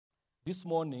This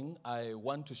morning, I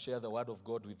want to share the word of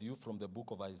God with you from the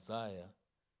book of Isaiah,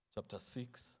 chapter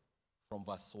 6, from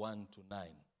verse 1 to 9.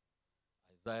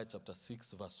 Isaiah chapter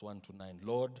 6, verse 1 to 9.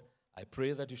 Lord, I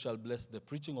pray that you shall bless the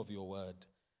preaching of your word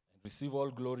and receive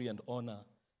all glory and honor.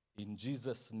 In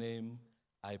Jesus' name,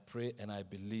 I pray and I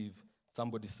believe.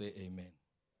 Somebody say amen.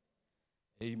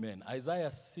 Amen.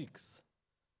 Isaiah 6,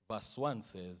 verse 1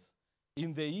 says,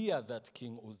 In the year that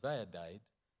King Uzziah died,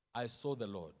 I saw the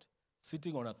Lord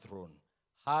sitting on a throne,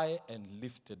 high and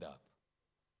lifted up,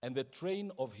 and the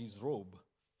train of his robe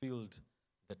filled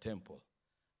the temple.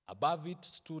 Above it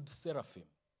stood seraphim.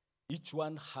 Each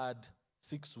one had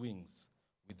 6 wings.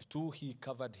 With 2 he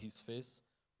covered his face,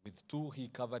 with 2 he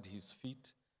covered his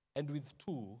feet, and with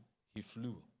 2 he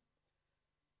flew.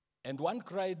 And one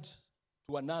cried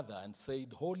to another and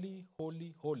said, Holy,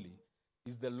 holy, holy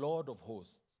is the Lord of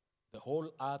hosts. The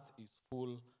whole earth is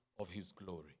full of his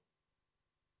glory.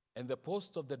 And the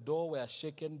posts of the door were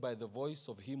shaken by the voice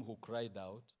of him who cried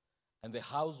out, and the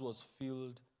house was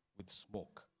filled with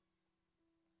smoke.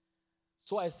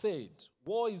 So I said,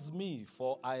 Woe is me,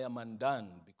 for I am undone,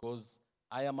 because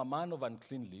I am a man of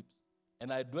unclean lips,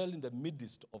 and I dwell in the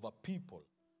midst of a people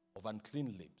of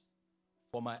unclean lips.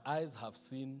 For my eyes have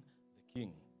seen the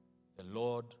King, the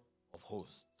Lord of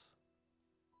hosts.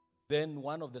 Then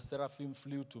one of the seraphim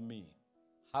flew to me,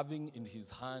 having in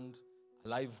his hand a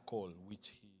live coal,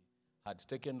 which he had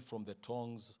taken from the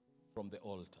tongs from the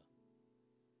altar.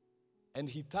 And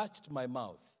he touched my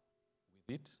mouth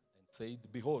with it and said,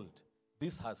 Behold,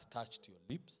 this has touched your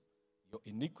lips. Your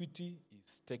iniquity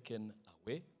is taken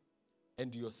away,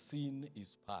 and your sin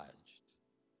is purged.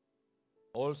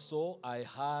 Also I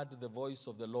heard the voice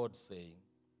of the Lord saying,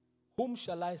 Whom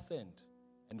shall I send,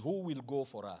 and who will go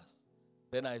for us?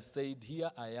 Then I said,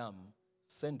 Here I am,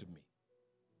 send me.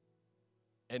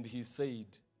 And he said,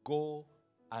 Go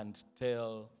and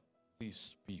tell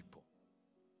these people.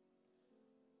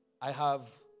 I have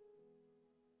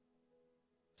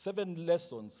 7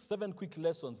 quick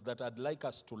lessons that I'd like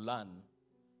us to learn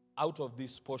out of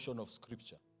this portion of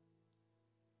Scripture.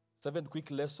 7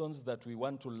 quick lessons that we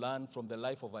want to learn from the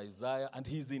life of Isaiah and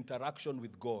his interaction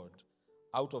with God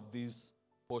out of this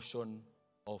portion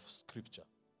of Scripture.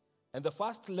 And the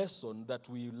first lesson that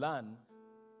we learn,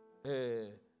 the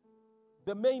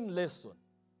main lesson,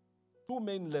 2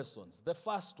 main lessons. The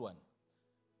first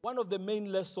one of the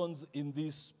main lessons in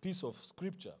this piece of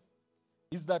Scripture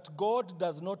is that God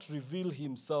does not reveal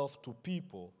himself to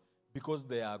people because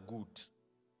they are good.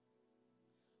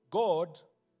 God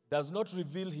does not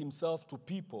reveal himself to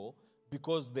people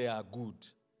because they are good.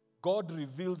 God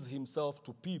reveals himself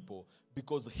to people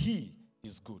because he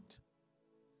is good.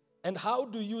 And how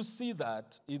do you see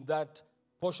that in that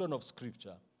portion of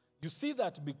Scripture? You see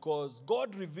that because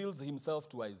God reveals himself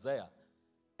to Isaiah.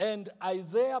 And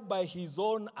Isaiah, by his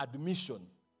own admission,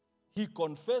 he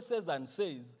confesses and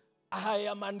says, I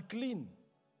am unclean.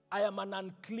 I am an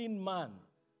unclean man.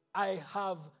 I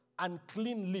have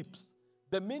unclean lips.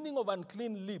 The meaning of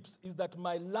unclean lips is that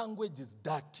my language is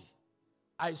dirty.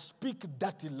 I speak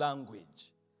dirty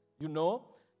language, you know.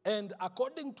 And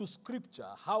according to Scripture,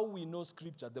 how we know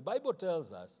Scripture, the Bible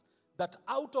tells us that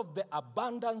out of the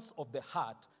abundance of the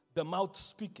heart, the mouth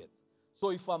speaketh. So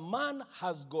if a man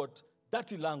has got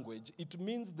dirty language, it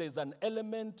means there's an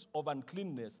element of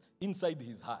uncleanness inside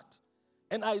his heart.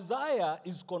 And Isaiah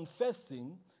is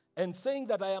confessing and saying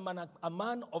that I am a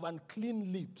man of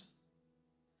unclean lips.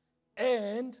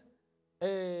 And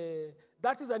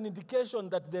that is an indication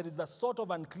that there is a sort of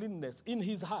uncleanness in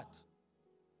his heart.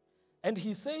 And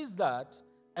he says that,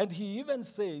 and he even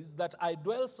says that I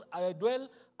dwell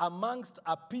amongst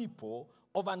a people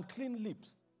of unclean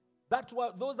lips.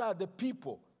 Those are the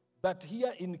people that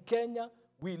here in Kenya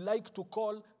we like to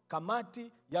call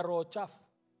kamati ya roho chafu.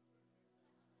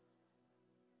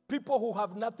 People who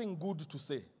have nothing good to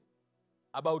say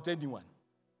about anyone.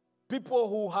 People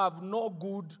who have no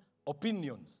good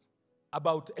opinions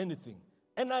about anything.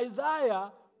 And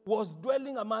Isaiah was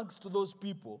dwelling amongst those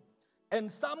people,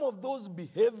 and some of those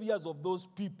behaviors of those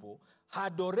people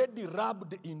had already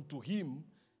rubbed into him,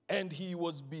 and he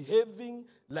was behaving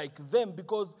like them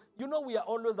because, you know, we are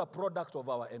always a product of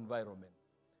our environment.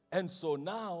 And so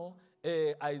now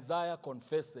Isaiah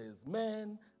confesses,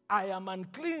 man, I am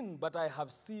unclean, but I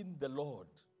have seen the Lord.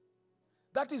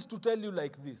 That is to tell you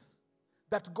like this,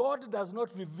 that God does not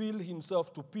reveal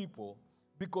himself to people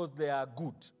because they are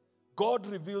good. God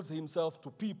reveals himself to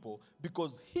people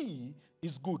because he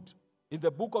is good. In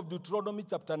the book of Deuteronomy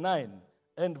chapter 9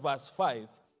 and verse 5,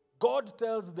 God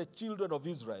tells the children of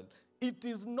Israel, it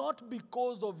is not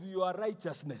because of your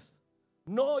righteousness,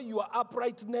 nor your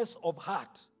uprightness of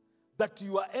heart, that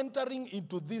you are entering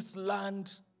into this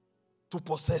land to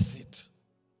possess it.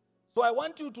 So I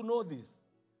want you to know this.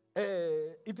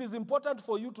 It is important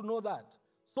for you to know that,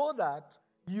 so that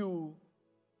you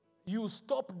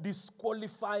stop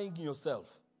disqualifying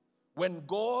yourself. When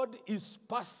God is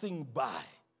passing by,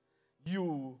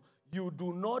 you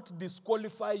do not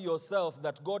disqualify yourself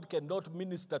that God cannot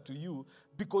minister to you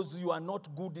because you are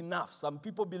not good enough. Some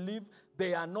people believe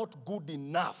they are not good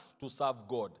enough to serve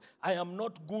God. I am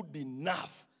not good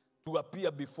enough to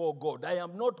appear before God. I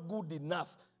am not good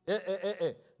enough.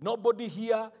 Nobody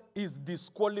here is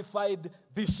disqualified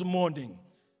this morning.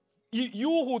 You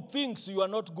who thinks you are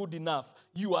not good enough,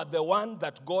 you are the one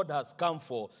that God has come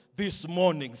for this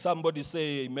morning. Somebody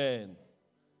say amen.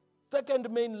 Second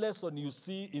main lesson you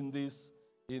see in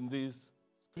this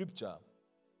scripture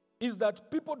is that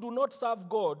people do not serve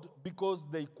God because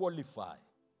they qualify.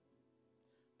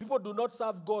 People do not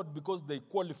serve God because they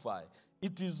qualify.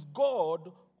 It is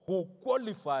God who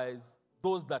qualifies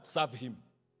those that serve him.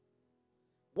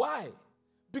 Why?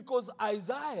 Because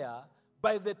Isaiah,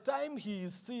 by the time he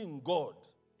is seeing God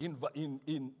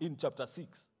in chapter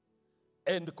 6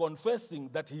 and confessing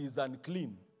that he is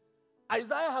unclean,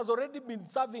 Isaiah has already been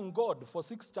serving God for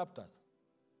 6 chapters.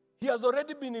 He has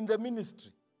already been in the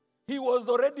ministry. He was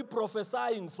already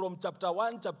prophesying from chapter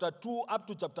 1, chapter 2, up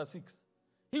to chapter 6.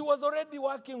 He was already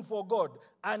working for God,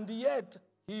 and yet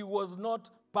he was not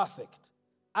perfect.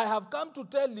 I have come to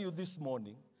tell you this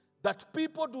morning that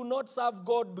people do not serve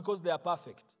God because they are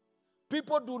perfect.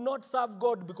 People do not serve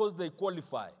God because they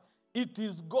qualify. It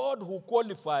is God who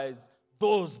qualifies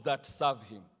those that serve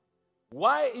him.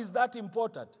 Why is that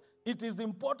important? It is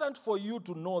important for you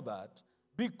to know that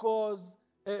because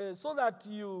so that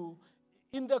you,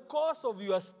 in the course of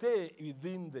your stay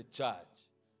within the church,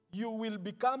 you will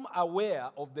become aware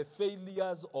of the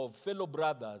failures of fellow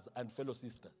brothers and fellow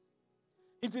sisters.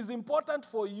 It is important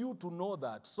for you to know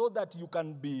that so that you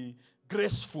can be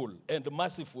graceful and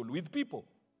merciful with people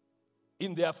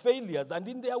in their failures and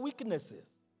in their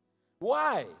weaknesses.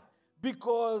 Why?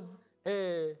 Because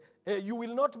you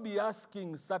will not be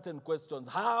asking certain questions.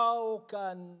 How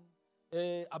can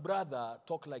a brother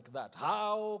talk like that?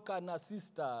 How can a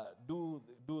sister do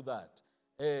that?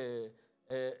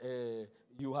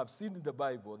 You have seen in the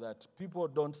Bible that people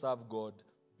don't serve God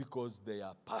because they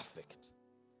are perfect.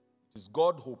 It is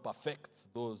God who perfects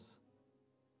those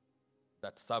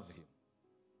that serve him.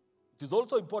 It is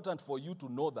also important for you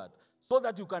to know that so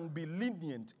that you can be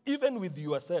lenient even with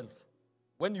yourself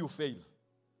when you fail,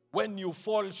 when you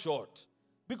fall short.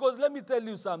 Because let me tell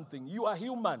you something, you are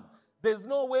human. There's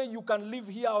no way you can live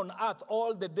here on earth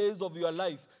all the days of your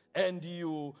life and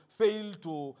you fail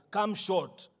to come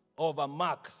short of a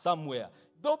mark somewhere.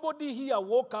 Nobody here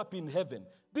woke up in heaven.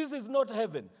 This is not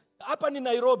heaven. Up in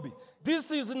Nairobi.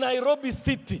 This is Nairobi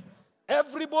city.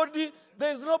 Everybody,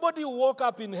 there's nobody who woke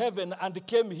up in heaven and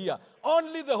came here.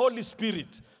 Only the Holy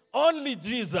Spirit. Only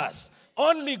Jesus.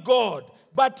 Only God.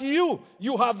 But you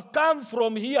have come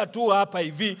from here to Upper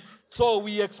IV. So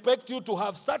we expect you to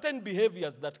have certain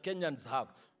behaviors that Kenyans have.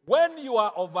 When you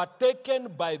are overtaken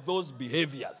by those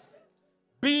behaviors,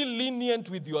 be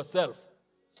lenient with yourself.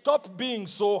 Stop being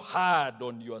so hard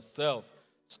on yourself.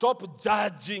 Stop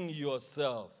judging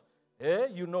yourself.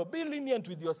 Be lenient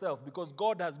with yourself because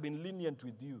God has been lenient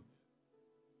with you.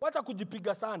 Wacha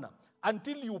kujipiga sana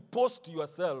until you post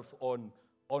yourself on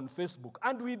Facebook.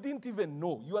 And we didn't even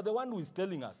know. You are the one who is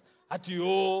telling us. I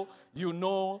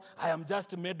am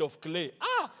just made of clay.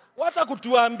 Wacha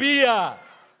kutuambia.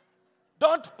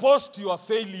 Don't post your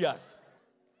failures.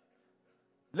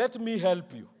 Let me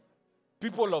help you.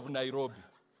 People of Nairobi.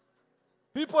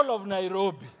 People of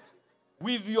Nairobi.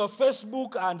 With your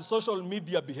Facebook and social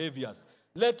media behaviors,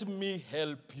 let me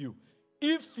help you.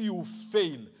 If you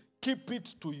fail, keep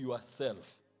it to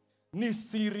yourself. Ni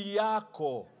siri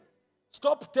yako.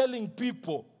 Stop telling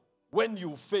people when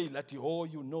you fail that,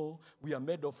 we are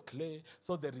made of clay,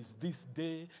 so there is this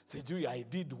day, I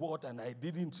did what and I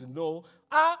didn't know.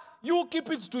 You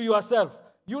keep it to yourself.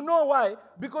 You know why?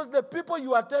 Because the people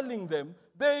you are telling them,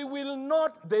 they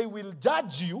will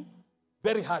judge you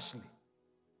very harshly.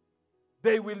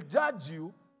 They will judge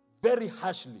you very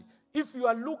harshly. If you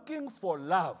are looking for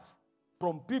love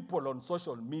from people on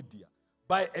social media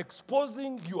by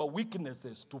exposing your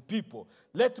weaknesses to people,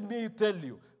 let me tell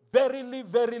you, verily,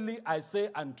 verily, I say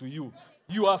unto you,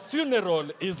 your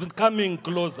funeral is coming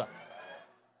closer.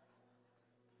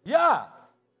 Yeah.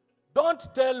 Don't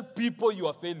tell people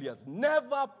your failures.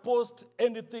 Never post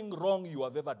anything wrong you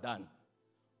have ever done.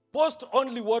 Post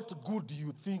only what good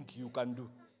you think you can do.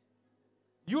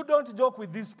 You don't joke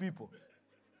with these people.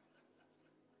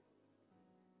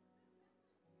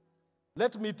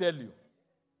 Let me tell you,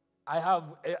 I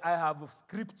have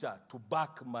scripture to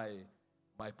back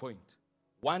my point.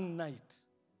 One night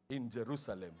in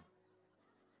Jerusalem,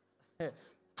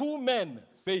 two men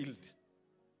failed.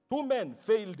 Two men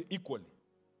failed equally.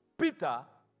 Peter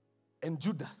and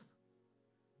Judas.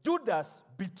 Judas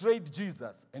betrayed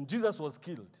Jesus, and Jesus was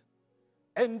killed.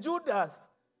 And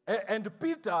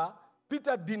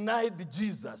Peter denied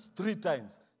Jesus 3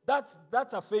 times.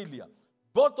 That's a failure.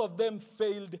 Both of them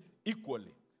failed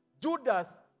equally.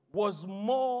 Judas was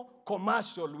more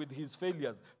commercial with his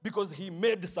failures because he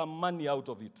made some money out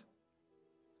of it.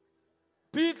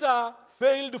 Peter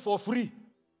failed for free.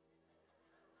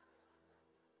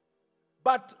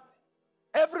 But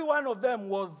every one of them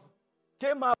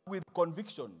came up with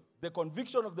conviction. The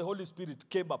conviction of the Holy Spirit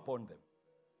came upon them.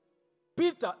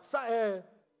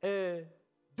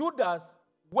 Judas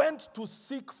went to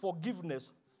seek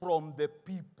forgiveness from the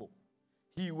people.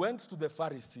 He went to the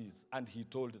Pharisees and he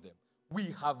told them, "We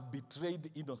have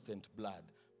betrayed innocent blood.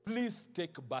 Please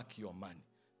take back your money."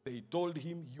 They told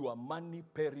him, "Your money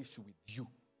perish with you.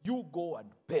 You go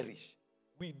and perish.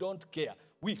 We don't care.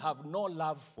 We have no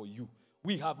love for you.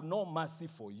 We have no mercy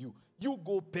for you. You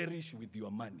go perish with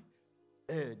your money."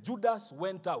 Judas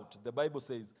went out, the Bible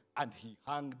says, and he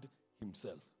hanged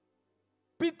himself.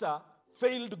 Peter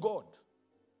failed God.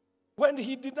 When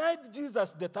he denied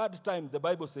Jesus the 3rd time, the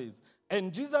Bible says,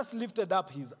 and Jesus lifted up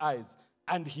his eyes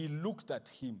and he looked at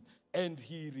him and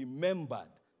he remembered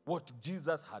what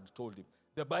Jesus had told him.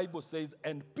 The Bible says,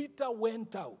 and Peter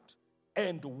went out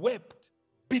and wept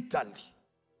bitterly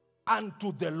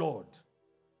unto the Lord.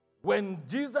 When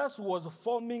Jesus was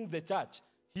forming the church,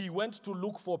 he went to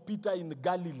look for Peter in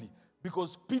Galilee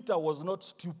because Peter was not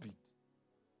stupid.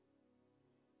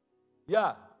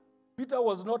 Yeah, Peter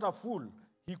was not a fool.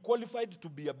 He qualified to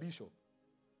be a bishop.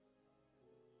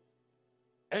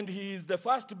 And he is the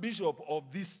first bishop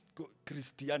of this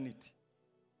Christianity.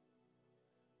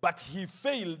 But he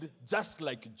failed just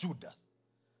like Judas.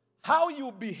 How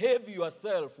you behave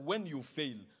yourself when you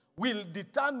fail will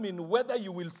determine whether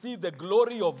you will see the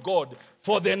glory of God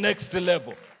for the next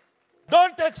level.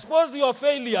 Don't expose your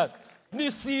failures. Ni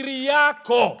siri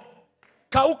yako.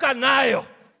 Kauka nayo.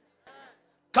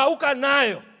 Kauka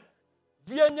nayo.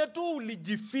 Vienye tu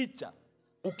ulijificha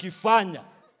ukifanya.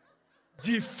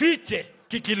 Jifiche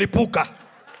kikilipuka.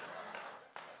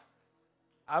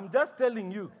 I'm just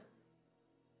telling you.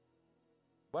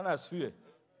 Bwana asifiwe.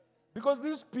 Because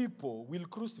these people will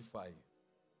crucify you.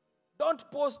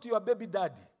 Don't post your baby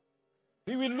daddy.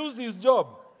 He will lose his job.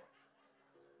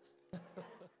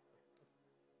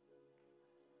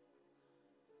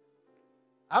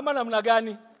 Ama namna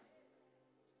gani?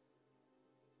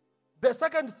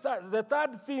 The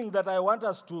third thing that I want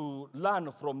us to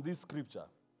learn from this scripture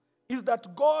is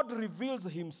that God reveals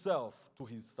himself to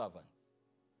his servants.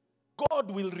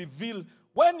 God will reveal,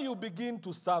 when you begin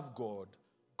to serve God,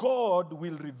 God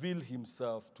will reveal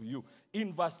himself to you.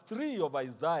 In verse 3 of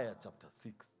Isaiah chapter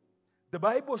 6, the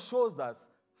Bible shows us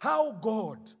how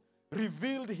God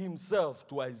revealed himself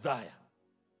to Isaiah.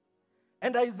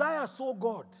 And Isaiah saw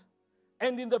God.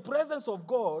 And in the presence of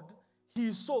God,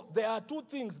 there are 2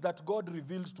 things that God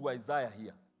revealed to Isaiah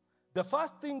here. The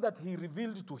first thing that he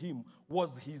revealed to him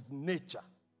was his nature.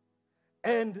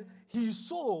 And he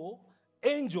saw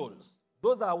angels.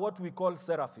 Those are what we call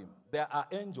seraphim. There are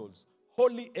angels,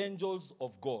 holy angels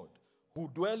of God, who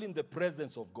dwell in the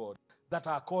presence of God, that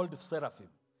are called seraphim.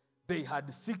 They had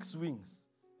 6 wings,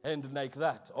 and like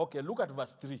that. Okay, look at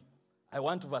verse 3. I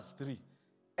want verse 3.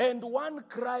 And one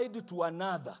cried to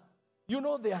another. You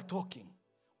know they are talking.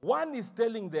 One is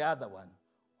telling the other one,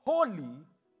 "Holy,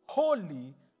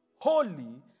 holy,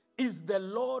 holy is the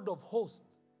Lord of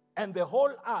hosts, and the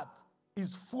whole earth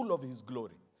is full of his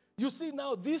glory." You see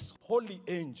now, this holy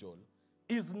angel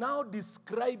is now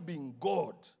describing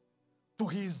God to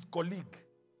his colleague.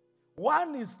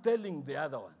 One is telling the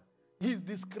other one. He's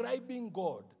describing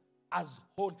God as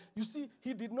holy. You see,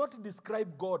 he did not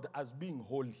describe God as being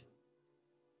holy.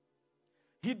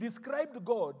 He described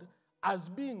God as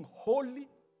being holy,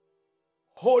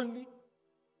 holy,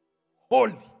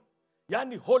 holy.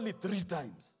 Yani holy 3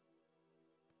 times.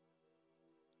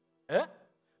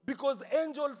 Because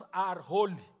angels are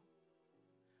holy.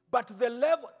 But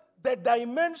the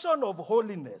dimension of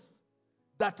holiness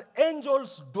that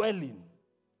angels dwell in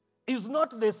is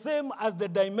not the same as the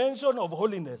dimension of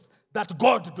holiness that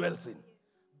God dwells in.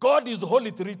 God is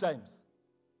holy 3 times.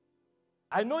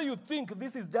 I know you think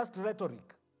this is just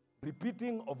rhetoric,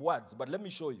 repeating of words, but let me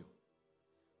show you.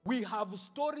 We have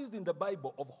stories in the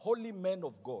Bible of holy men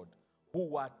of God who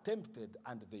were tempted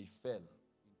and they fell into sin.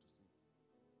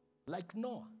 Like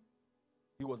Noah,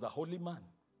 he was a holy man.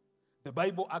 The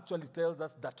Bible actually tells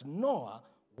us that Noah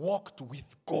walked with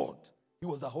God. He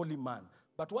was a holy man.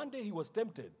 But one day he was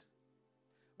tempted.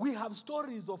 We have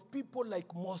stories of people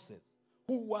like Moses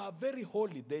who were very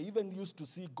holy. They even used to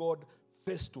see God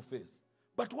face to face.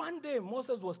 But one day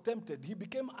Moses was tempted. He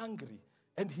became angry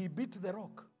and he beat the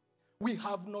rock. We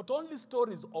have not only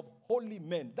stories of holy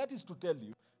men. That is to tell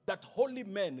you that holy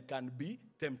men can be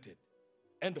tempted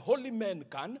and holy men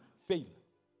can fail.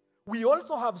 We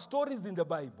also have stories in the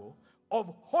Bible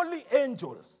of holy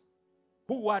angels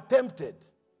who were tempted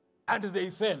and they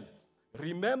fell.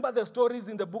 Remember the stories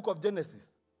in the book of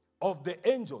Genesis of the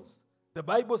angels. The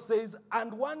Bible says,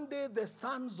 and one day the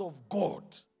sons of God,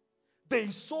 they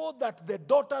saw that the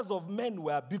daughters of men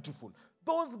were beautiful.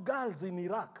 Those girls in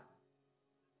Iraq,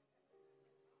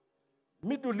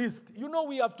 Middle East, you know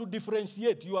we have to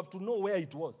differentiate. You have to know where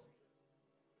it was.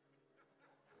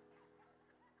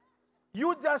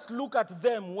 You just look at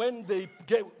them when they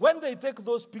take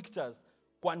those pictures,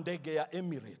 kwa ndege ya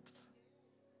Emirates,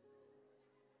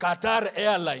 Qatar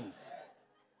Airlines.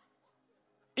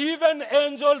 Even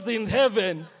angels in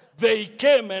heaven, they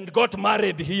came and got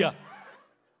married here.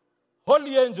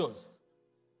 Holy angels.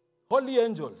 Holy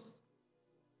angels.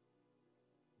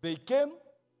 They came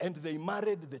and they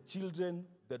married the children,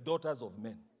 the daughters of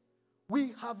men.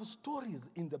 We have stories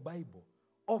in the Bible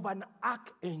of an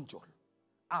archangel,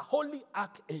 a holy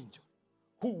archangel,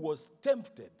 who was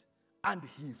tempted and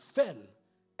he fell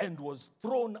and was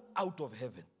thrown out of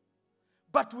heaven.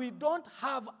 But we don't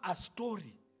have a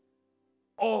story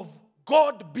of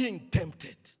God being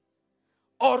tempted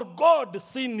or God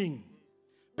sinning.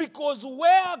 Because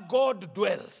where God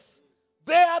dwells,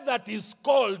 there that is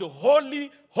called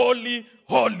holy, holy,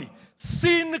 holy.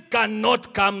 Sin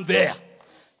cannot come there.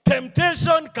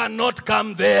 Temptation cannot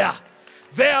come there.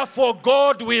 Therefore,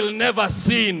 God will never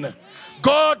sin.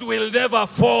 God will never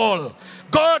fall.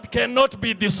 God cannot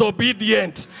be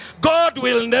disobedient. God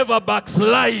will never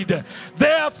backslide.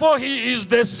 Therefore, he is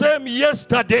the same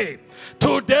yesterday,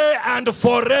 today, and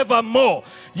forevermore.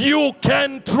 You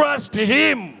can trust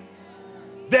him.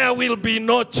 There will be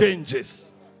no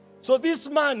changes. So this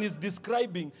man is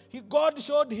describing, God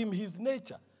showed him his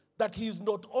nature, that he is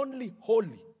not only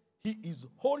holy, he is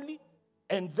holy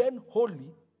and then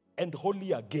holy and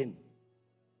holy again.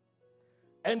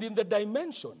 And in the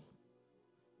dimension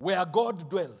where God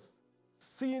dwells,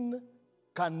 sin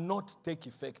cannot take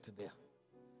effect there.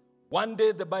 One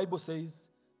day the Bible says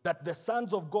that the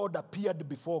sons of God appeared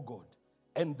before God,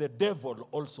 and the devil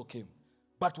also came.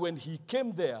 But when he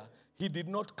came there, he did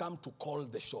not come to call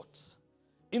the shots.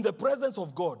 In the presence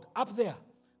of God, up there,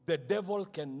 the devil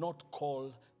cannot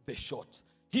call the shots.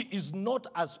 He is not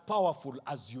as powerful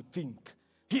as you think.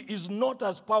 He is not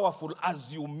as powerful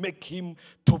as you make him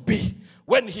to be.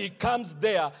 When he comes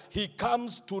there, he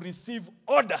comes to receive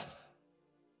orders.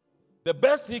 The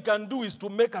best he can do is to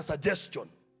make a suggestion.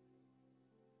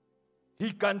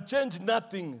 He can change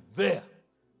nothing there.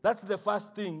 That's the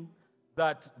first thing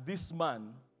that this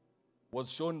man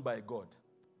was shown by God.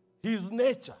 His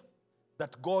nature,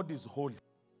 that God is holy.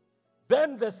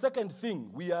 Then the second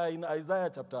thing, we are in Isaiah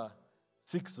chapter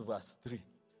 6 verse 3.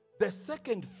 The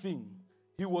second thing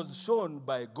he was shown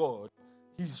by God,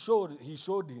 he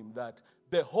showed him that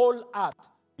the whole earth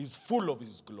is full of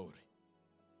his glory.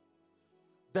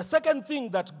 The second thing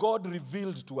that God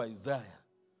revealed to Isaiah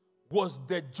was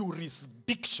the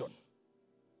jurisdiction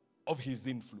of his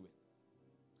influence.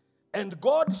 And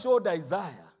God showed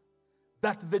Isaiah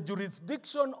that the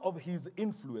jurisdiction of his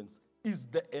influence is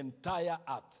the entire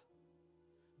earth.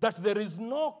 That there is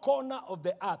no corner of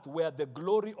the earth where the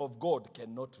glory of God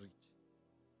cannot reach.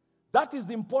 That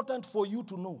is important for you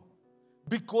to know,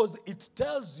 because it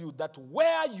tells you that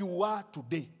where you are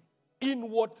today,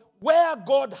 where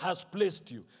God has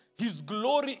placed you, his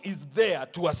glory is there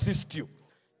to assist you.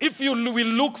 If you will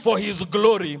look for his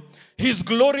glory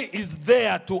is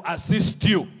there to assist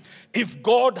you. If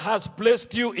God has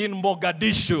placed you in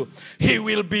Mogadishu, he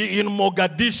will be in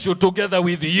Mogadishu together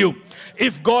with you.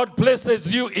 If God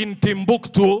places you in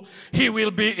Timbuktu, he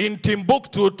will be in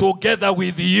Timbuktu together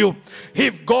with you.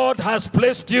 If God has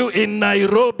placed you in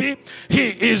Nairobi, he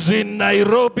is in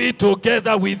Nairobi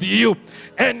together with you.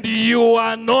 And you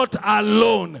are not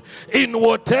alone. In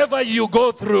whatever you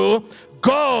go through,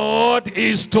 God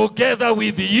is together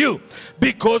with you,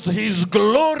 because his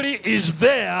glory is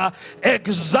there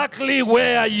exactly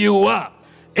where you are.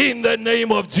 In the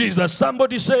name of Jesus.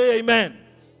 Somebody say amen.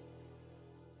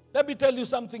 Let me tell you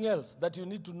something else that you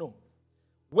need to know.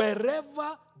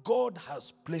 Wherever God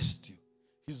has placed you,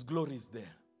 his glory is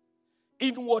there.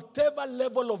 In whatever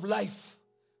level of life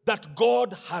that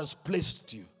God has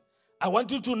placed you, I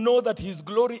want you to know that his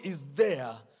glory is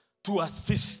there to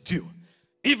assist you.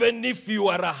 Even if you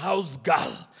are a house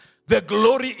girl, the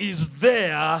glory is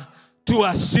there to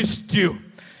assist you.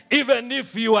 Even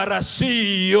if you are a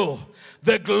CEO,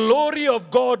 the glory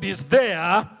of God is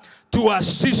there to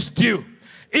assist you.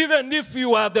 Even if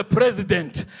you are the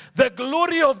president, the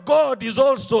glory of God is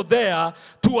also there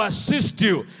to assist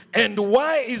you. And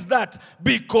why is that?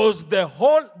 Because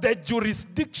the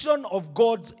jurisdiction of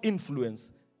God's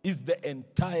influence is the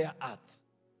entire earth.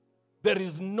 There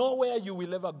is nowhere you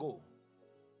will ever go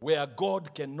where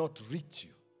God cannot reach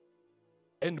you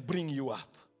and bring you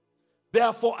up.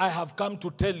 Therefore, I have come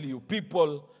to tell you,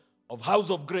 people of House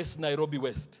of Grace, Nairobi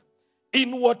West,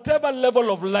 in whatever level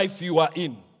of life you are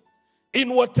in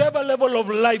whatever level of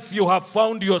life you have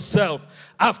found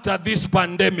yourself after this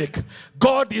pandemic,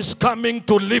 God is coming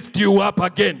to lift you up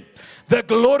again. The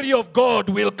glory of God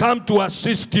will come to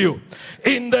assist you.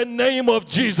 In the name of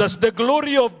Jesus, the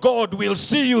glory of God will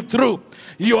see you through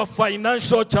your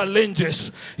financial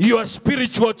challenges, your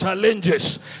spiritual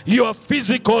challenges, your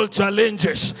physical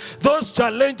challenges, those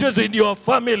challenges in your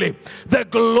family. The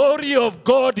glory of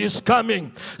God is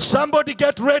coming. Somebody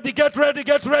get ready, get ready,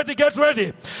 get ready, get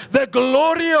ready. The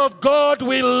glory of God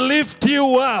will lift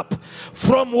you up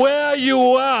from where you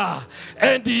are,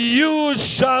 and you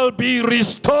shall be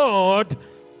restored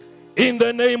in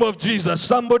the name of Jesus.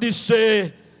 Somebody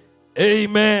say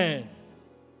amen.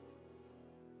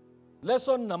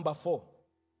 Lesson number 4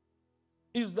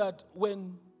 is that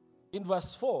when, in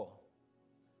verse 4,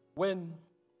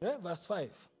 verse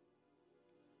 5,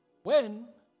 when,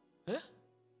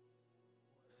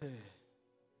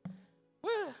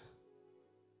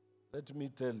 let me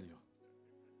tell you.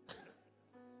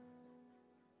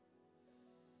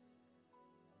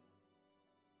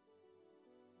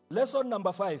 Lesson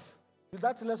number 5. See,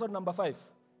 that's lesson number 5.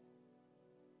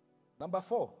 Number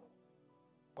 4.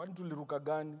 Kwani tuliruka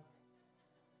gani?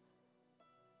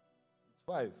 It's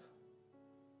 5.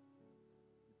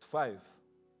 It's 5.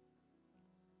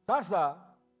 Sasa,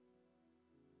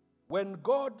 when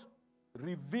God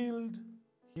revealed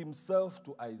himself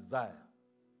to Isaiah,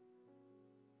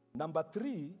 number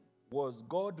 3 was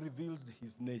God revealed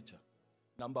his nature.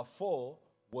 Number 4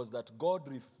 was that God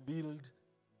revealed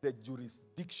the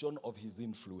jurisdiction of his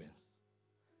influence.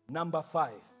 Number 5,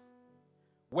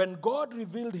 when God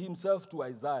revealed himself to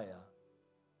Isaiah,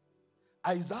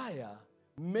 Isaiah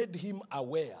made him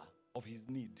aware of his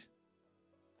need.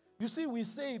 You see, we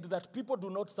said that people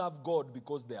do not serve God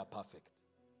because they are perfect.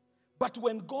 But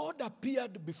when God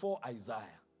appeared before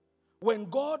Isaiah, when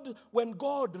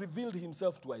God revealed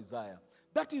himself to Isaiah,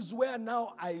 that is where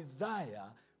now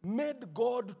Isaiah made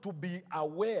God to be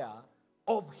aware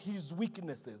of his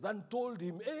weaknesses and told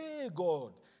him, hey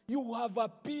God, you have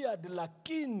appeared,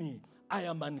 lakini I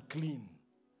am unclean.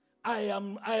 I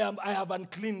have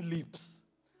unclean lips.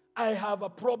 I have a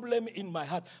problem in my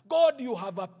heart. God, you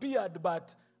have appeared,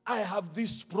 but I have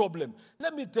this problem.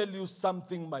 Let me tell you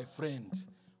something, my friend.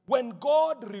 When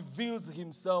God reveals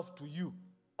himself to you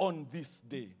on this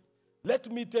day, let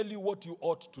me tell you what you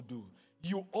ought to do.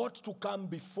 You ought to come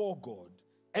before God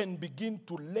and begin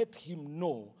to let him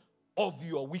know of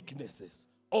your weaknesses,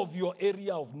 of your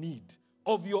area of need,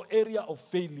 of your area of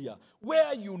failure,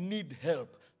 where you need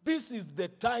help. This is the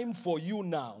time for you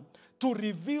now to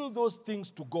reveal those things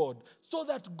to God so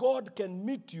that God can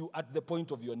meet you at the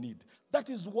point of your need. That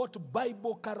is what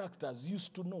Bible characters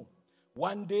used to know.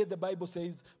 One day the Bible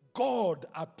says, God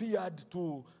appeared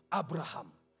to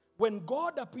Abraham. When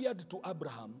God appeared to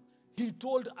Abraham, he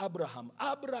told Abraham,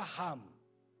 Abraham,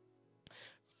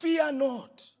 fear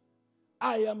not,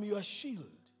 I am your shield,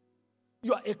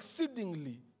 your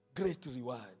exceedingly great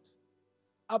reward.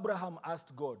 Abraham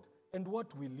asked God, and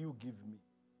what will you give me?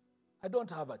 I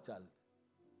don't have a child.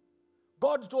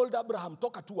 God told Abraham,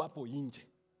 toka tu hapo inje.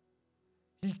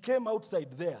 He came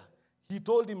outside there. He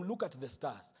told him, look at the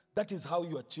stars. That is how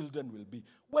your children will be.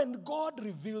 When God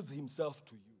reveals himself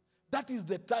to you, that is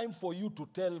the time for you to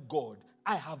tell God,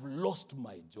 I have lost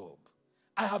my job.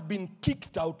 I have been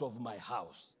kicked out of my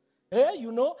house.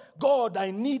 God,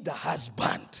 I need a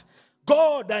husband.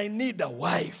 God, I need a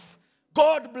wife.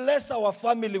 God bless our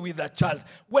family with a child.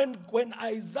 When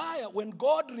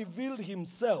God revealed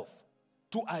himself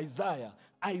to Isaiah,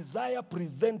 Isaiah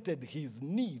presented his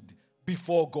need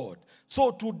before God.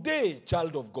 So today,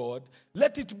 child of God,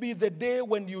 let it be the day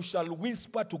when you shall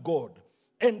whisper to God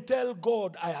and tell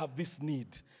God, I have this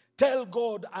need. Tell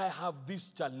God, I have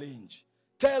this challenge.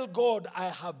 Tell God, I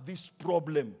have this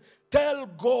problem. Tell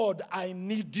God, I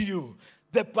need you.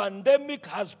 The pandemic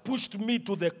has pushed me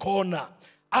to the corner.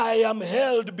 I am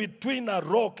held between a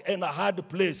rock and a hard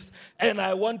place. And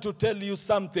I want to tell you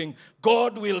something.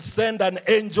 God will send an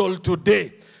angel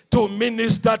today to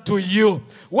minister to you.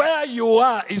 Where you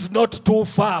are is not too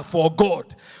far for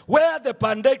God. Where the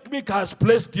pandemic has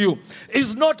placed you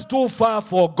is not too far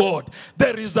for God.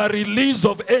 There is a release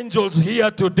of angels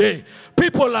here today.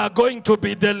 People are going to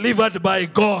be delivered by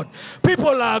God.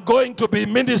 People are going to be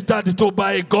ministered to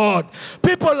by God.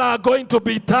 People are going to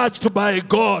be touched by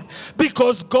God,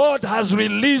 because God has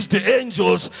released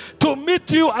angels to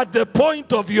meet you at the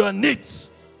point of your needs.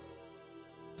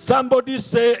 Somebody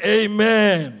say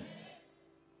amen.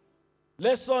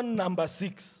 Lesson number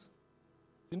 6.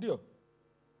 Sindio?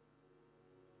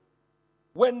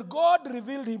 When God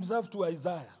revealed himself to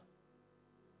Isaiah,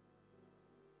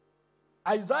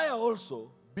 Isaiah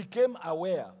also became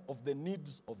aware of the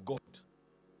needs of God.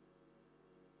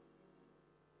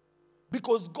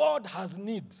 Because God has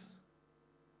needs.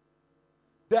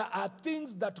 There are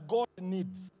things that God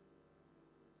needs.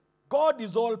 God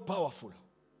is all powerful.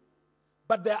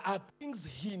 But there are things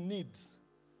he needs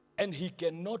and he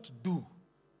cannot do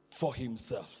for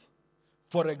himself.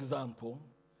 For example,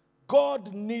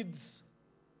 God needs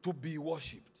to be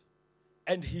worshipped,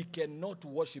 and he cannot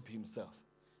worship himself.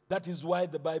 That is why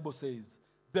the Bible says,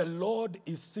 the Lord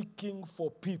is seeking for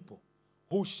people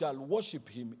who shall worship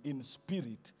him in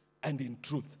spirit and in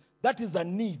truth. That is a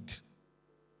need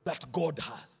that God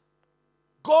has.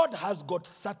 God has got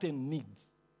certain needs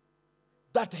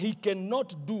that he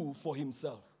cannot do for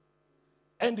himself.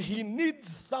 And he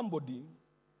needs somebody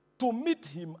to meet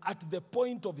him at the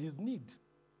point of his need.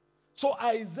 So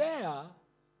Isaiah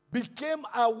became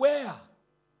aware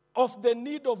of the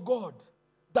need of God,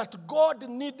 that God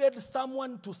needed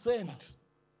someone to send,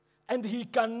 and he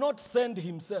cannot send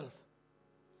himself,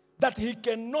 that he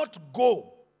cannot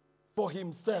go for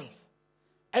himself,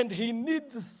 and he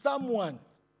needs someone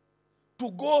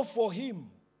to go for him.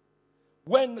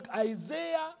 When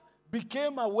Isaiah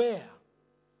became aware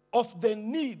of the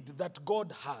need that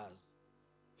God has,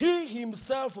 he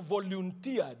himself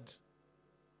volunteered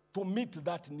to meet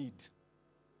that need.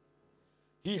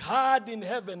 He heard in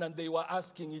heaven, and they were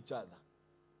asking each other,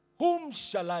 whom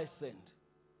shall I send?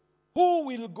 Who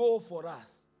will go for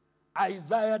us?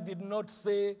 Isaiah did not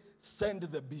say, send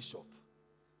the bishop,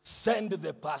 send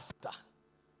the pastor.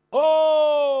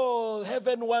 Oh,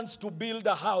 heaven wants to build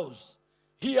a house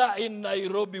here in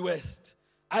Nairobi West.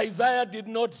 Isaiah did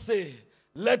not say,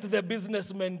 let the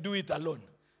businessmen do it alone.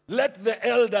 Let the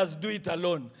elders do it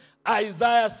alone.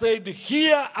 Isaiah said,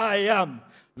 here I am.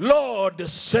 Lord,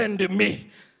 send me.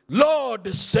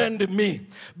 Lord, send me.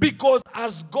 Because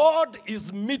as God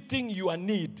is meeting your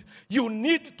need, you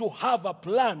need to have a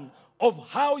plan of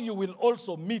how you will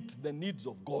also meet the needs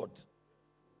of God.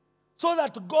 So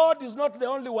that God is not the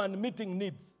only one meeting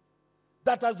needs.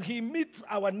 That as he meets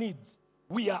our needs,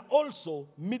 we are also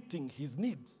meeting his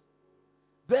needs.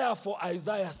 Therefore,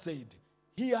 Isaiah said,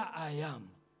 here I am,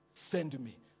 send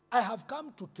me. I have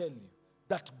come to tell you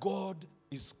that God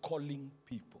is calling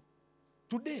people.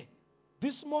 Today,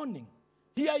 this morning,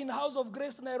 here in House of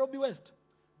Grace, Nairobi West,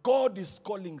 God is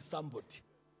calling somebody.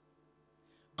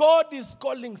 God is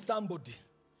calling somebody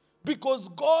because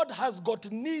God has got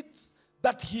needs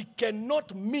that he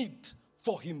cannot meet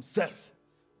for himself.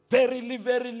 Verily,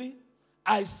 verily,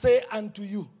 I say unto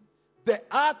you, the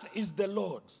earth is the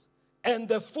Lord's, and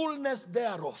the fullness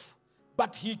thereof,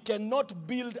 but he cannot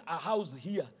build a house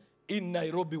here in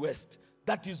Nairobi West.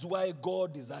 That is why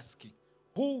God is asking,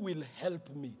 who will help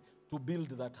me to build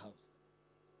that house?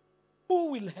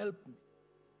 Who will help me?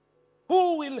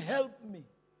 Who will help me?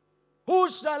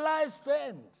 Who shall I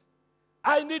send?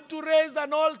 I need to raise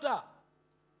an altar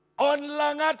on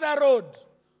Langata Road.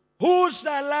 Who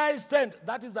shall I send?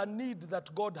 That is a need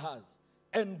that God has.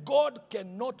 And God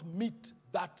cannot meet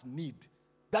that need.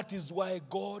 That is why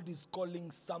God is calling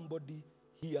somebody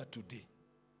here today.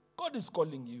 God is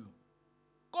calling you.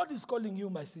 God is calling you,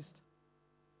 my sister.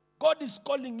 God is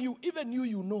calling you. Even you,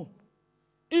 you know.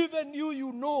 Even you,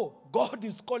 you know. God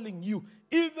is calling you.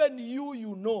 Even you,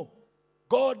 you know.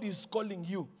 God is calling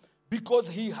you because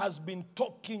he has been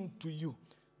talking to you.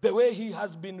 The way he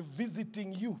has been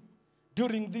visiting you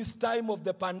during this time of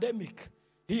the pandemic.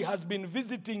 He has been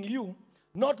visiting you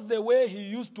not the way he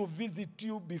used to visit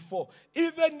you before.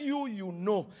 Even you, you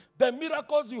know. The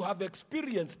miracles you have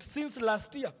experienced since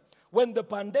last year when the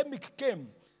pandemic came,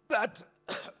 that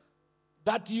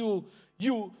you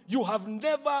have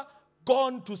never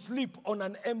gone to sleep on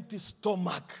an empty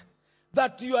stomach.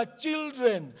 That your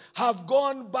children have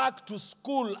gone back to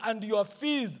school and your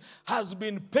fees has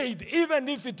been paid, even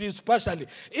if it is partially.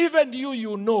 Even you,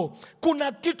 you know.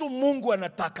 Kuna kitu Mungu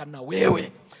anataka na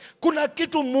wewe. Kuna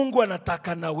kitu Mungu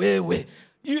anataka na wewe.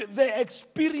 The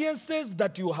experiences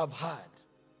that you have had,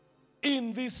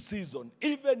 in this season,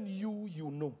 even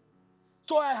you know.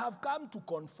 So I have come to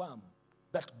confirm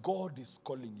that God is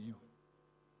calling you.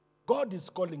 God is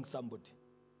calling somebody.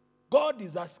 God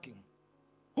is asking,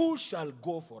 who shall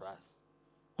go for us?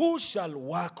 Who shall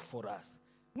work for us?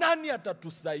 Nani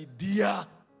atatusaidia?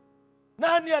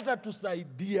 Nani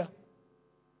atatusaidia?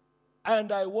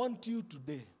 And I want you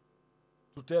today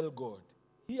to tell God,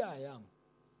 here I am,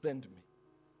 send me.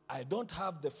 I don't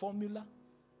have the formula.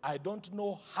 I don't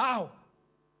know how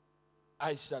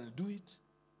I shall do it.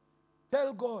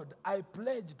 Tell God, I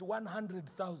pledged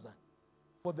 100,000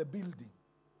 for the building.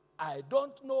 I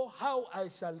don't know how I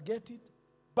shall get it,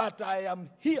 but I am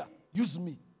here. Use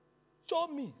me. Show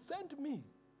me. Send me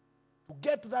to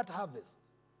get that harvest.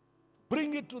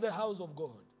 Bring it to the house of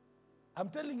God. I'm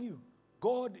telling you,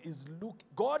 God is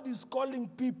calling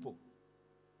people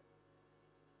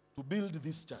to build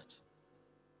this church.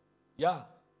 Yeah.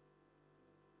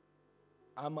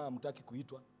 Ama amtaki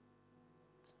kuitwa.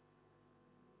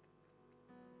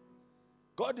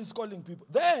 God is calling people.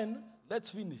 Then, let's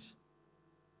finish.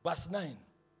 Verse 9.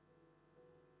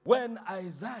 When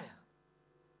Isaiah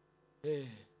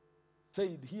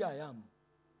said, here I am,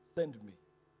 send me,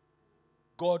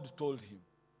 God told him,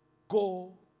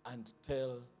 go and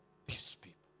tell these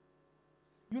people.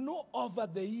 You know, over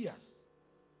the years,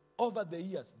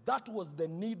 that was the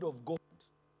need of God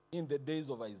in the days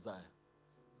of Isaiah.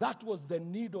 That was the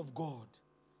need of God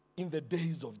in the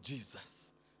days of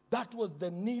Jesus. That was the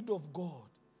need of God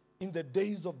in the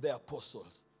days of the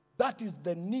apostles. That is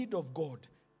the need of God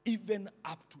even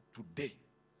up to today.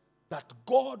 That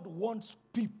God wants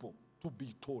people to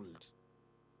be told.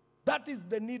 That is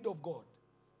the need of God.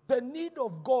 The need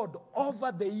of God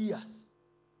over the years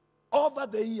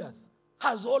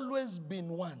has always been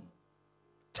one.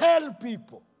 Tell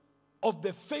people of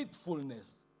the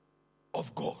faithfulness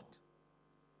of God.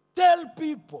 Tell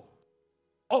people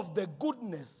of the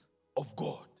goodness of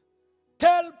God.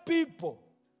 Tell people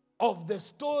of the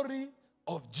story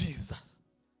of Jesus.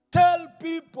 Tell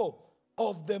people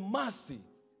of the mercy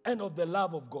and of the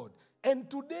love of God. And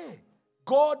today,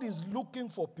 God is looking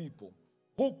for people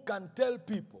who can tell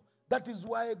people. That is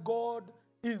why God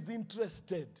is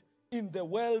interested in the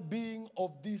well-being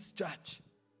of this church.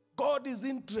 God is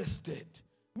interested.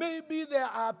 Maybe there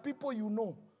are people you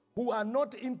know who are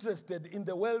not interested in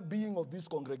the well-being of this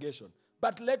congregation.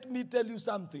 But let me tell you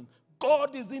something.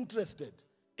 God is interested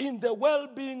in the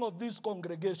well-being of this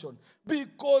congregation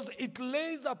because it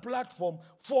lays a platform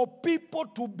for people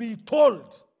to be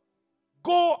told.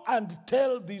 Go and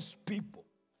tell these people.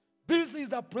 This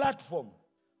is a platform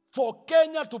for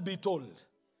Kenya to be told.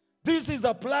 This is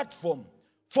a platform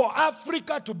for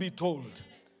Africa to be told.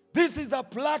 This is a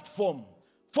platform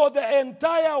for the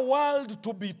entire world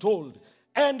to be told.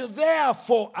 And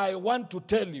therefore, I want to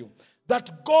tell you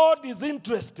that God is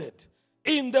interested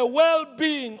in the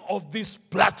well-being of this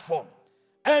platform.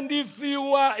 And if you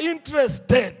are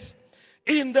interested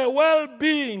in the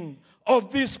well-being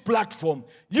of this platform,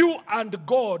 you and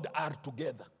God are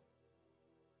together.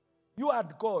 You and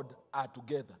God are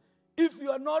together. If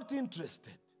you are not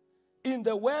interested in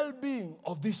the well-being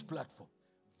of this platform,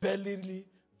 verily,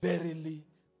 verily,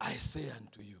 I say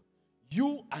unto you,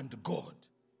 you and God,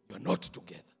 you're not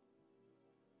together.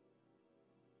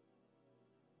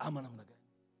 Amen.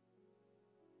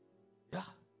 Yeah.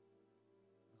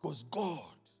 Because God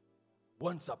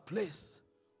wants a place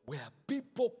where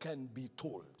people can be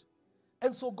told.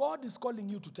 And so God is calling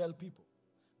you to tell people.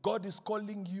 God is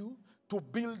calling you to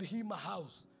build him a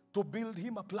house, to build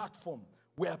him a platform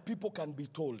where people can be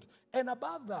told. And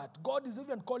above that, God is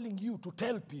even calling you to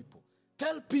tell people.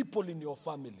 Tell people in your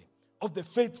family of the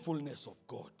faithfulness of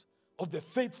God.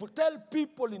 Tell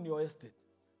people in your estate.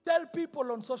 Tell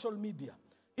people on social media.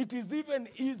 It is even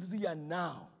easier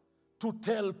now to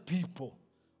tell people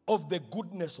of the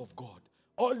goodness of God.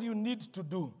 All you need to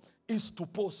do is to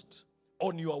post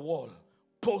on your wall.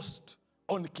 Post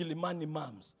on Kilimani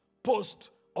Moms. Post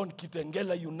on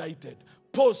Kitengela United.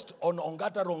 Post on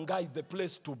Ongata Rongai, the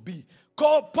place to be.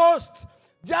 Post.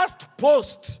 Just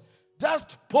post.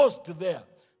 Just post there.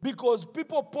 Because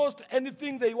people post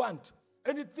anything they want.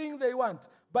 Anything they want.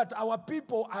 But our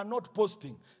people are not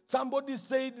posting. Somebody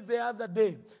said the other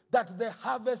day that the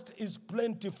harvest is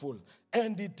plentiful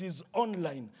and it is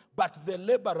online, but the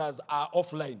laborers are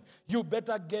offline. You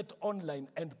better get online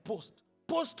and post.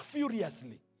 Post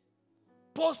furiously.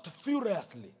 Post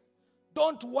furiously.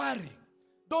 Don't worry.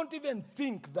 Don't even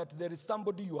think that there is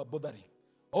somebody you are bothering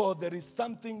or there is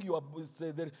something you are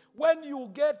saying. When you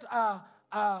get a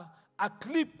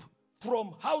clip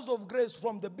from House of Grace,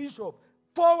 from the bishop,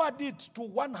 forward it to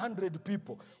 100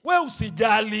 people. Well,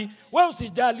 usijali,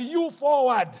 you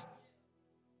forward.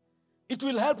 It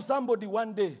will help somebody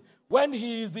one day when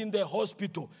he is in the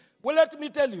hospital. Well, let me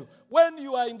tell you, when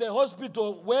you are in the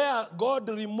hospital where God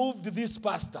removed this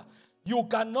pastor, you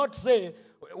cannot say,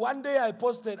 one day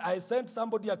I sent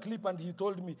somebody a clip and he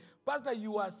told me, Pastor,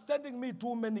 you are sending me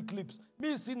too many clips.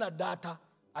 Me sina data.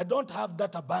 I don't have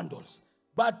data bundles.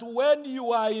 But when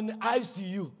you are in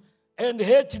ICU and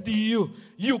HDU,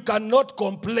 you cannot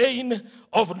complain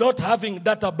of not having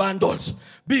data bundles.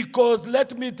 Because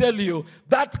let me tell you,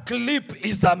 that clip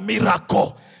is a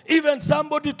miracle. Even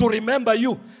somebody to remember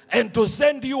you and to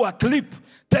send you a clip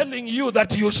telling you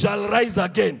that you shall rise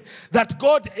again. That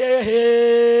God,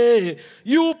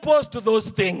 you post those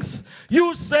things.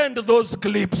 You send those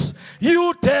clips.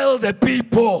 You tell the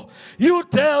people. You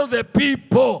tell the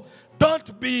people.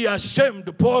 Don't be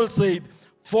ashamed, Paul said,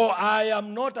 for I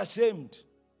am not ashamed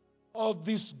of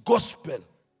this gospel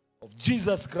of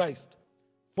Jesus Christ,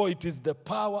 for it is the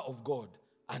power of God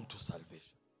unto salvation.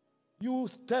 You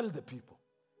tell the people.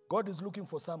 God is looking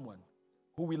for someone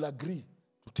who will agree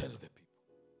to tell the people.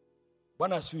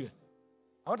 Bwana asifiwe.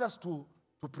 I want us to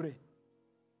pray.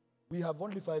 We have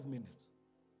only 5 minutes.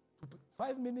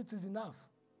 5 minutes is enough.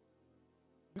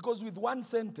 Because with one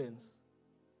sentence,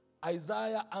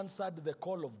 Isaiah answered the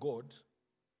call of God,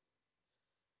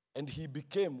 and he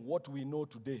became what we know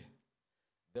today,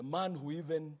 the man who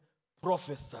even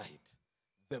prophesied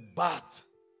the birth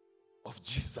of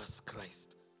Jesus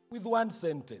Christ. With one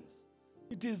sentence.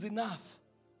 It is enough.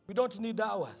 We don't need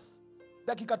hours.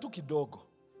 Dakika tu kidogo.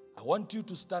 I want you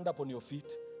to stand up on your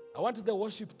feet. I want the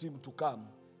worship team to come.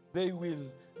 They will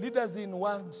lead us in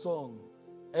one song.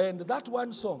 And that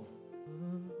one song,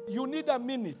 you need a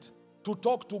minute to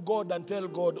talk to God and tell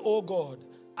God, oh God,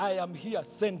 I am here,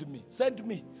 send me. Send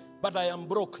me, but I am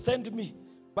broke. Send me,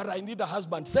 but I need a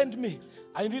husband. Send me.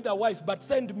 I need a wife, but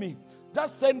send me.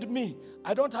 Just send me.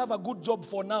 I don't have a good job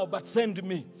for now, but send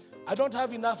me. I don't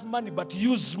have enough money, but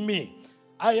use me.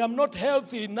 I am not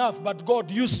healthy enough, but God,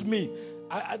 use me.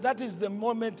 That is the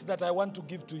moment that I want to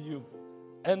give to you.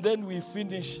 And then we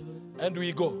finish and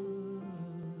we go.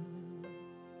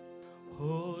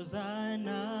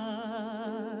 Hosanna,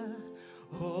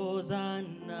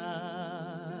 Hosanna,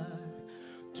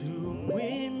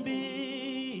 tumwimbie.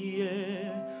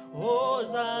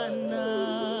 Hosanna,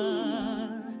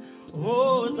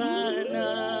 Hosanna,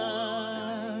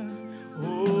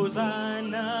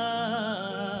 Hosanna,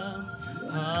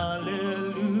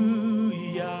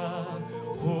 hallelujah.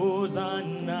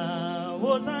 Hosanna,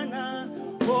 Hosanna,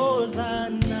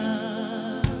 Hosanna,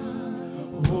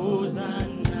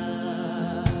 Hosanna,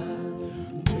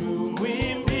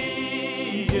 tumwimbie.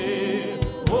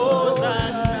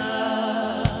 Hosanna,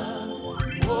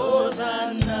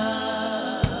 Hosanna,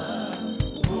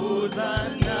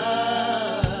 Hosanna,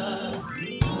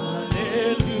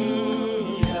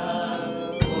 hallelujah.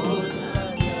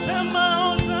 Hosanna, sema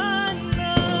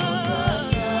Hosanna,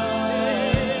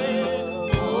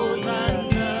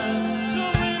 Hosanna,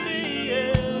 tumwimbie.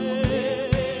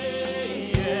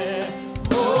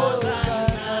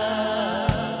 Hosanna,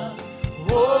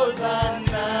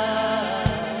 Hosanna,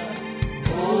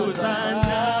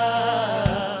 Hosanna,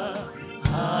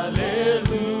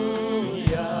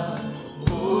 hallelujah.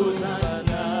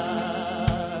 Hosanna,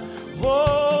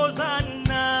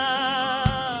 Hosanna,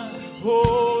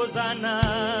 Hosanna,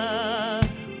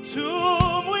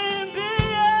 tumwimbie.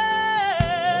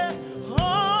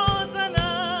 Hosanna,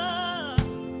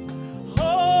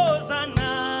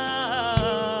 Hosanna,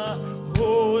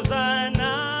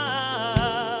 Hosanna,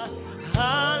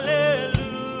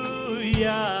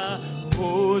 hallelujah.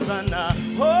 Hosanna,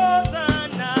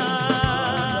 Hosanna,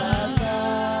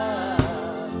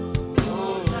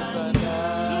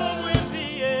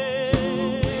 tumwimbie.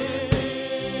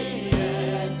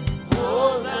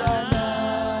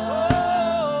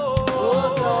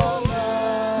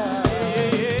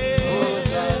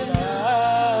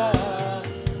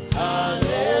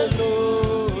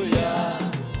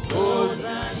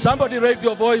 Somebody raise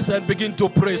your voice and begin to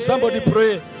pray. Somebody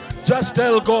pray. Just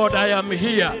tell God, I am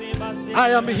here. I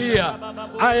am here.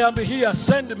 I am here.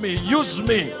 Send me. Use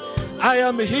me. I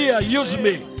am here. Use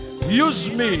me. Use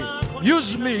me.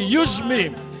 Use me. Use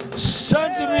me.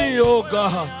 Send me, oh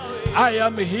God. I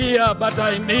am here, but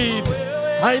I need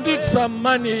some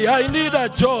money. I need a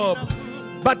job,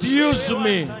 but use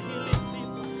me.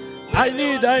 I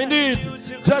need.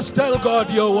 Just tell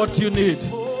God you're what you need.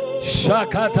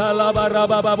 Shakata laba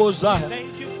rabababoza.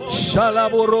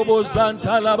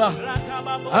 Shalaborobozantalaba.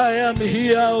 I am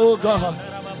here, oh God.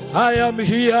 I am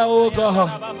here, oh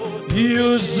God.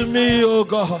 Use me, oh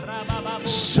God.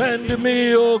 Send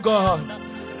me, oh God.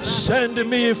 Send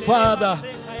me, Father.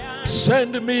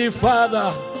 Send me,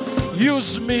 Father.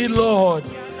 Use me, Lord.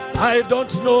 I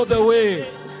don't know the way.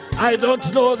 I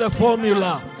don't know the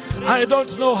formula. I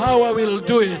don't know how I will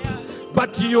do it.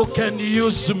 But you can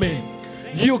use me.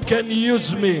 You can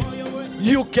use me.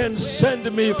 You can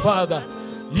send me, Father.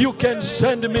 You can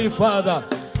send me, Father.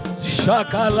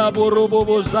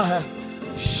 Shakalaborobobozah.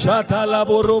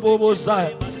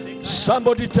 Shatalaborobobozah.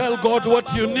 Somebody tell God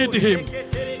what you need Him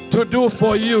to do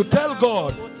for you. Tell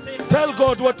God. Tell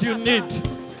God what you need.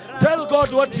 Tell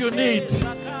God what you need.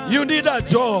 You need a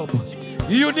job.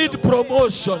 You need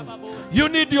promotion. You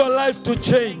need your life to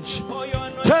change.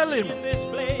 Tell Him.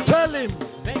 Tell Him.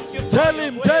 Tell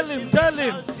Him. Tell Him. Tell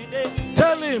Him.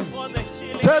 Tell Him.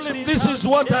 Tell Him this is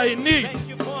what I need.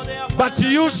 But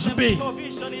use me.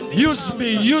 Use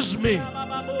me. Use me.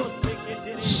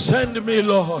 Send me,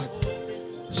 Lord.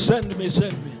 Send me.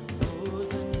 Send me.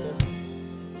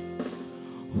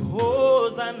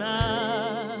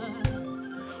 Hosanna,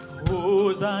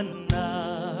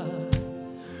 Hosanna,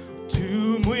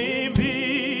 tumwimbie